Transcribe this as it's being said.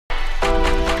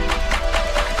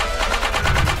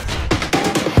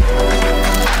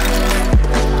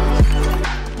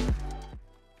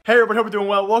Hey everybody, hope you're doing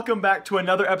well. Welcome back to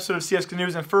another episode of CSGO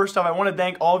News. And first off, I want to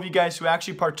thank all of you guys who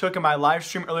actually partook in my live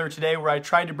stream earlier today where I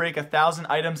tried to break 1,000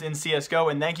 items in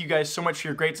CSGO. And thank you guys so much for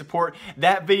your great support.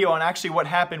 That video on actually what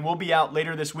happened will be out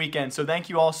later this weekend. So thank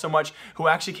you all so much who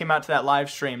actually came out to that live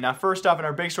stream. Now first off, in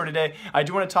our big story today, I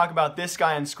do want to talk about this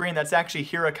guy on screen. That's actually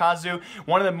Hirakazu,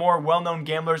 one of the more well-known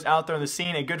gamblers out there in the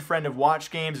scene, a good friend of Watch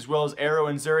Games as well as Arrow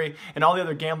and Zuri and all the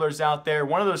other gamblers out there.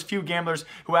 One of those few gamblers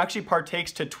who actually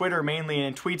partakes to Twitter mainly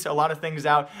and tweets a lot of things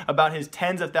out about his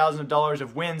tens of thousands of dollars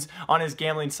of wins on his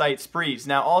gambling site Sprees.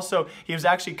 Now also, he was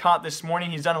actually caught this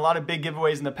morning. He's done a lot of big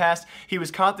giveaways in the past. He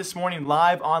was caught this morning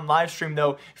live on live stream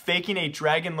though, faking a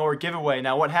Dragon Lore giveaway.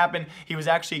 Now what happened, he was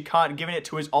actually caught giving it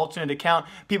to his alternate account.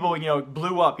 People,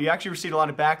 blew up. He actually received a lot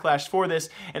of backlash for this,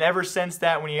 and ever since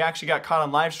that, when he actually got caught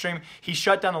on live stream, he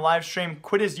shut down the live stream,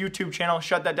 quit his YouTube channel,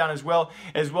 shut that down as well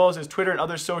as his Twitter and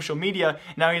other social media.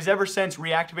 Now he's ever since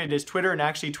reactivated his Twitter and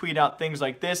actually tweeted out things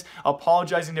like this,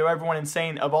 apologizing to everyone and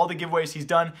saying of all the giveaways he's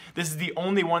done, this is the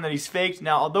only one that he's faked.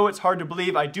 Now, although it's hard to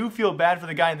believe, I do feel bad for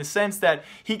the guy in the sense that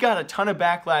he got a ton of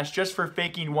backlash just for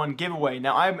faking one giveaway.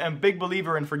 Now, I'm a big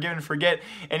believer in forgive and forget,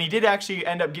 and he did actually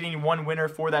end up getting one winner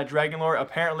for that Dragon Lore.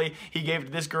 Apparently, he gave it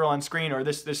to this girl on screen, or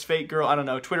this fake girl. I don't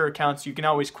know. Twitter accounts, you can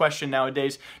always question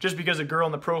nowadays. Just because a girl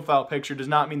in the profile picture does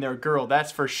not mean they're a girl.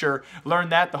 That's for sure.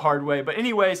 Learned that the hard way. But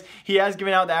anyways, he has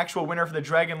given out the actual winner for the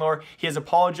Dragon Lore. He has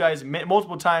apologized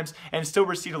multiple times and still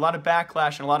received a lot of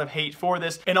backlash and a lot of hate for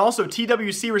this. And also,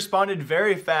 TWC responded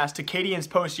very fast to Cadian's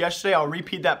post yesterday. I'll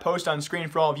repeat that post on screen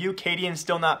for all of you. Cadian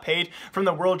still not paid from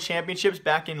the World Championships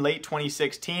back in late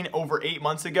 2016, over 8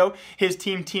 months ago. His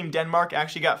team, Team Denmark,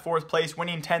 actually got 4th place,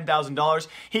 winning $10,000.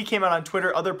 He came out on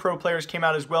Twitter. Other pro players came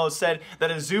out as well as said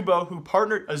that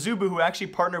Azubu, who actually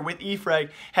partnered with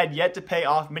E-Frag, had yet to pay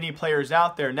off many players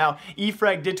out there. Now,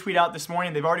 E-Frag did tweet out this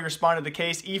morning. They've already responded to the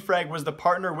case. E-Frag was the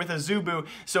partner with Azubu,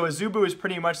 so Azubu is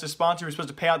pretty much the sponsor who's supposed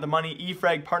to pay out the money.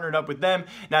 E-Frag partnered up with them.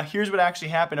 Now here's what actually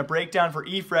happened, a breakdown for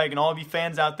E-Frag and all of you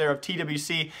fans out there of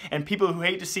TWC and people who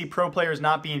hate to see pro players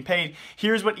not being paid.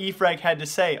 Here's what E-Frag had to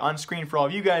say on screen for all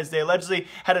of you guys. They allegedly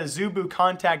had Azubu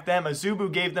contact them.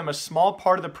 Azubu gave them a small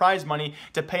part of the prize money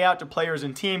to pay out to players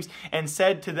and teams and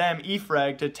said to them,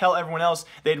 E-Frag, to tell everyone else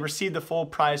they'd received the full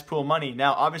prize pool money.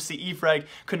 Now obviously E-Frag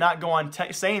could not go on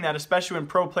saying that, especially when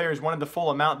pro players wanted the full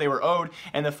amount they were owed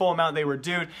and the full amount they were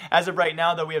due. As of right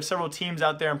now though, we have several teams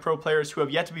out there and pro players who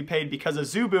have yet to be paid because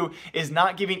Azubu is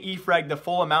not giving E-Frag the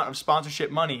full amount of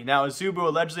sponsorship money. Now Azubu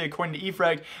allegedly, according to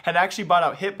E-Frag, had actually bought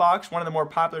out Hitbox, one of the more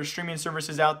popular streaming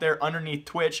services out there underneath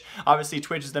Twitch. Obviously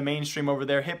Twitch is the mainstream over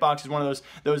there. Hitbox is one of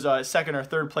those second or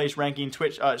third place ranking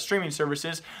Twitch streaming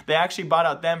services. They actually bought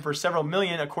out them for several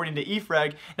million according to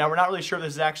E-Frag. Now we're not really sure if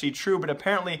this is actually true, but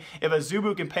apparently if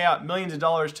Azubu can pay out millions of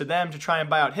dollars to them to try and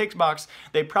buy out Hitbox,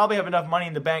 they probably have enough money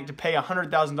in the bank to pay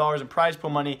 $100,000 in prize pool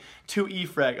money to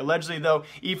E-Frag. Allegedly though,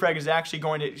 E-Frag is actually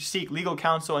going to seek legal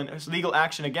counsel and legal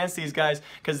action against these guys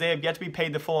because they have yet to be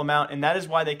paid the full amount, and that is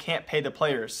why they can't pay the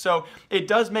players. So it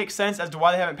does make sense as to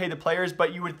why they haven't paid the players,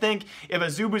 but you would think if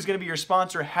Azubu is going to be your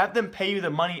sponsor, have them pay you the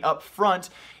money up front,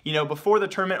 before the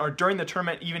tournament or during the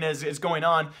tournament even as it's going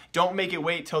on. Don't make it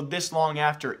wait till this long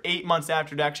after, 8 months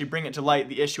after, to actually bring it to light,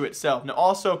 the issue itself. Now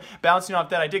also, bouncing off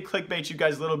that, I did clickbait you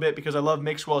guys a little bit because I love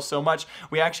Mixwell so much.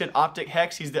 We actually had OpTic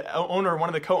Hex. He's the owner, one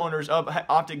of the co-owners of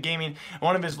OpTic Gaming.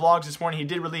 One of his vlogs this morning, he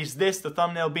did release this, the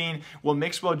thumbnail being, will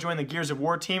Mixwell join the Gears of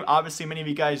War team? Obviously, many of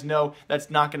you guys know that's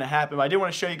not going to happen, but I did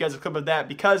want to show you guys a clip of that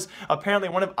because apparently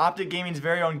one of OpTic Gaming's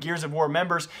very own Gears of War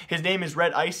members, his name is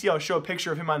Red Icy. I'll show a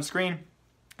picture of him on screen.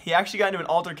 He actually got into an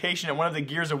altercation at one of the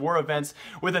Gears of War events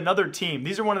with another team.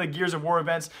 These are one of the Gears of War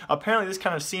events. Apparently this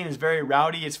kind of scene is very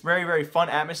rowdy. It's very, very fun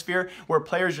atmosphere where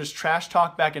players just trash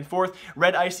talk back and forth.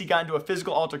 Red Icy got into a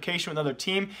physical altercation with another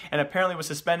team and apparently was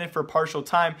suspended for partial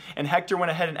time. And Hector went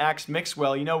ahead and axed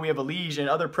Mixwell. We have Elige and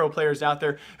other pro players out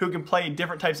there who can play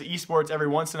different types of esports every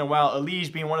once in a while.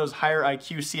 Elige being one of those higher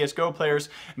IQ CSGO players.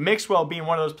 Mixwell being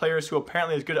one of those players who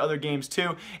apparently is good at other games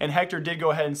too. And Hector did go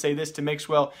ahead and say this to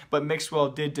Mixwell, but Mixwell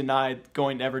did denied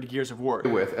going ever to Gears of War.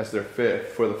 With as their fifth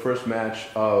for the first match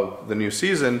of the new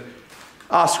season,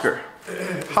 Oscar,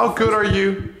 how good are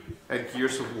you at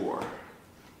Gears of War?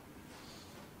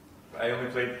 I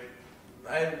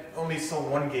only saw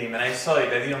one game and I saw it,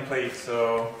 I didn't play it,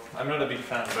 so I'm not a big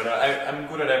fan, but I'm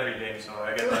good at every game, so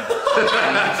I get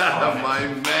that. My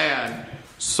man.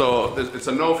 So it's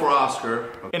a no for Oscar.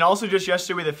 And also just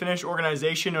yesterday, the Finnish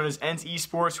organization known as Ence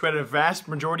Esports, who had a vast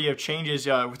majority of changes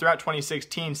throughout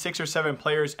 2016, 6 or 7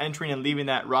 players entering and leaving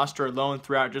that roster alone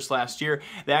throughout just last year.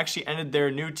 They actually ended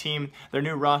their new team, their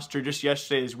new roster just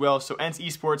yesterday as well. So Ence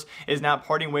Esports is now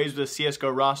parting ways with the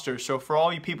CSGO roster. So for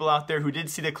all you people out there who did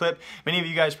see the clip, many of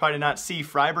you guys probably did not see,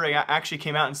 Friberg actually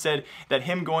came out and said that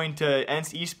him going to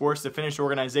Ence Esports, the Finnish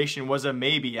organization, was a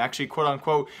maybe. Actually, quote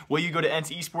unquote, will you go to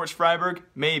Ence Esports, Friberg?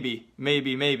 Maybe,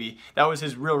 maybe, maybe. That was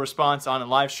his real response on a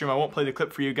live stream. I won't play the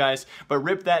clip for you guys, but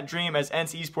rip that dream, as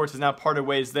Ence Esports is now parted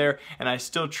ways there, and I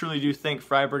still truly do think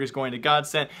Friberg is going to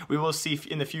Godsent. We will see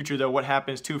in the future, though, what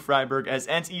happens to Friberg, as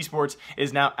Ence Esports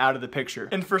is now out of the picture.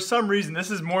 And for some reason,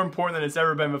 this is more important than it's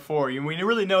ever been before. We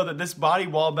really know that this body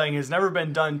wallbang has never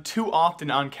been done too often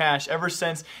on cash ever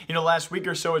since, last week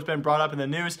or so it's been brought up in the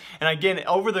news. And again,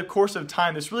 over the course of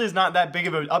time, this really is not that big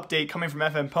of an update coming from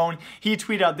FM Pwn. He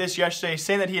tweeted out this yesterday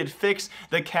saying that he had fixed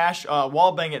the cache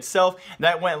wallbang itself.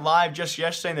 That went live just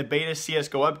yesterday in the beta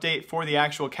CSGO update for the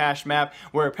actual cache map,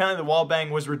 where apparently the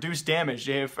wallbang was reduced damage.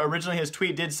 If originally his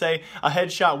tweet did say a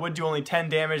headshot would do only 10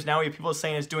 damage, now we have people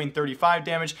saying it's doing 35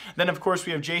 damage. Then of course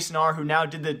we have JasonR, who now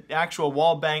did the actual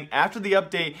wallbang after the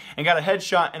update and got a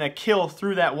headshot and a kill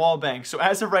through that wallbang. So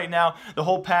as of right now, the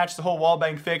whole patch, the whole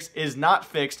wallbang fix is not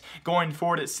fixed. Going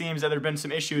forward, it seems that there have been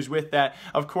some issues with that.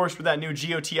 Of course, with that new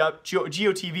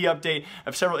GOTV update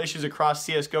of several issues across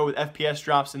CSGO with FPS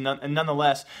drops and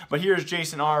nonetheless. But here's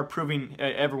JasonR proving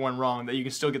everyone wrong, that you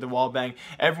can still get the wallbang.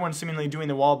 Everyone's seemingly doing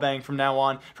the wallbang from now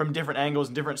on from different angles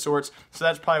and different sorts. So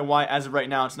that's probably why, as of right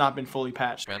now, it's not been fully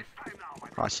patched. Man.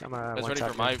 Gosh, I'm I was ready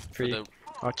for the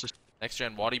next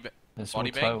gen body bang.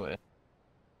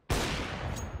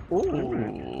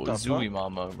 Ooh, Zooey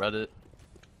Mama, Reddit.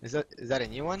 Is that a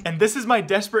new one? And this is my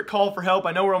desperate call for help.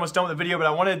 I know we're almost done with the video, but I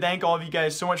want to thank all of you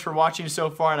guys so much for watching so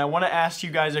far, and I want to ask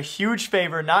you guys a huge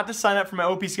favor, not to sign up for my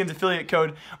OpSkins affiliate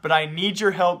code, but I need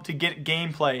your help to get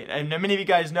gameplay. And many of you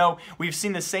guys know we've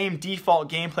seen the same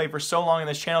default gameplay for so long on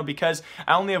this channel because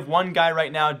I only have one guy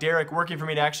right now, Derek, working for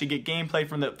me to actually get gameplay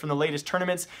from the latest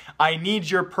tournaments. I need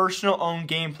your personal own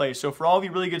gameplay. So for all of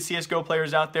you really good CSGO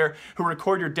players out there who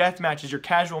record your death matches, your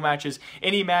casual matches,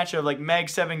 any match of like Mag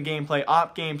 7 gameplay,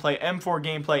 Op gameplay, M4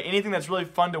 gameplay, anything that's really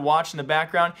fun to watch in the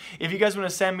background, if you guys want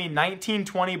to send me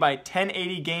 1920 by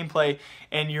 1080 gameplay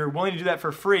and you're willing to do that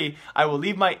for free, I will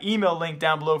leave my email link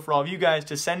down below for all of you guys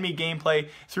to send me gameplay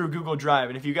through Google Drive.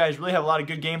 And if you guys really have a lot of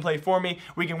good gameplay for me,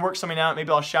 we can work something out. Maybe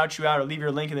I'll shout you out or leave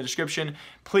your link in the description.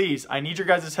 Please, I need your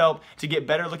guys' help to get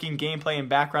better looking gameplay and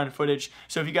background footage.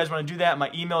 So if you guys want to do that,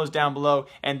 my email is down below.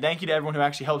 And thank you to everyone who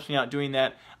actually helps me out doing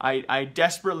that. I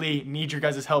desperately need your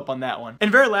guys' help on that one.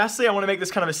 And very lastly, I want to make this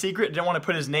kind of a secret. I didn't want to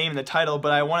put his name in the title,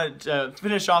 but I wanted to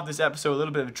finish off this episode with a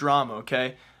little bit of drama,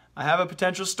 okay? I have a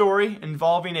potential story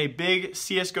involving a big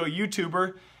CSGO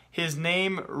YouTuber. His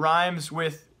name rhymes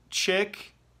with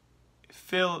chick,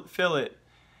 fillet.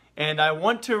 And I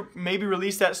want to maybe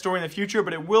release that story in the future,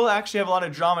 but it will actually have a lot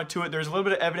of drama to it. There's a little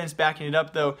bit of evidence backing it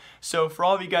up, though. So for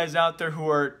all of you guys out there who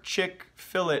are chick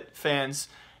fillet fans,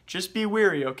 just be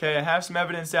wary, okay? I have some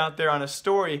evidence out there on a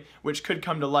story which could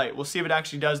come to light. We'll see if it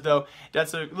actually does, though.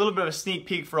 That's a little bit of a sneak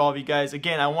peek for all of you guys.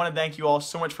 Again, I want to thank you all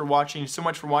so much for watching,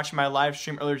 my live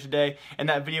stream earlier today, and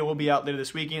that video will be out later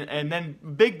this weekend. And then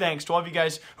big thanks to all of you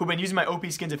guys who've been using my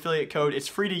OpSkins affiliate code. It's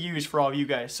free to use for all of you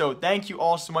guys. So thank you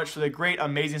all so much for the great,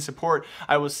 amazing support.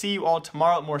 I will see you all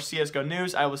tomorrow with more CSGO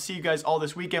news. I will see you guys all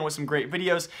this weekend with some great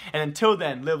videos. And until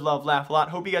then, live, love, laugh a lot.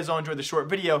 Hope you guys all enjoyed the short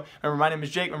video. Remember, my name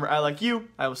is Jake. Remember, I like you.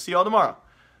 I will see you all tomorrow.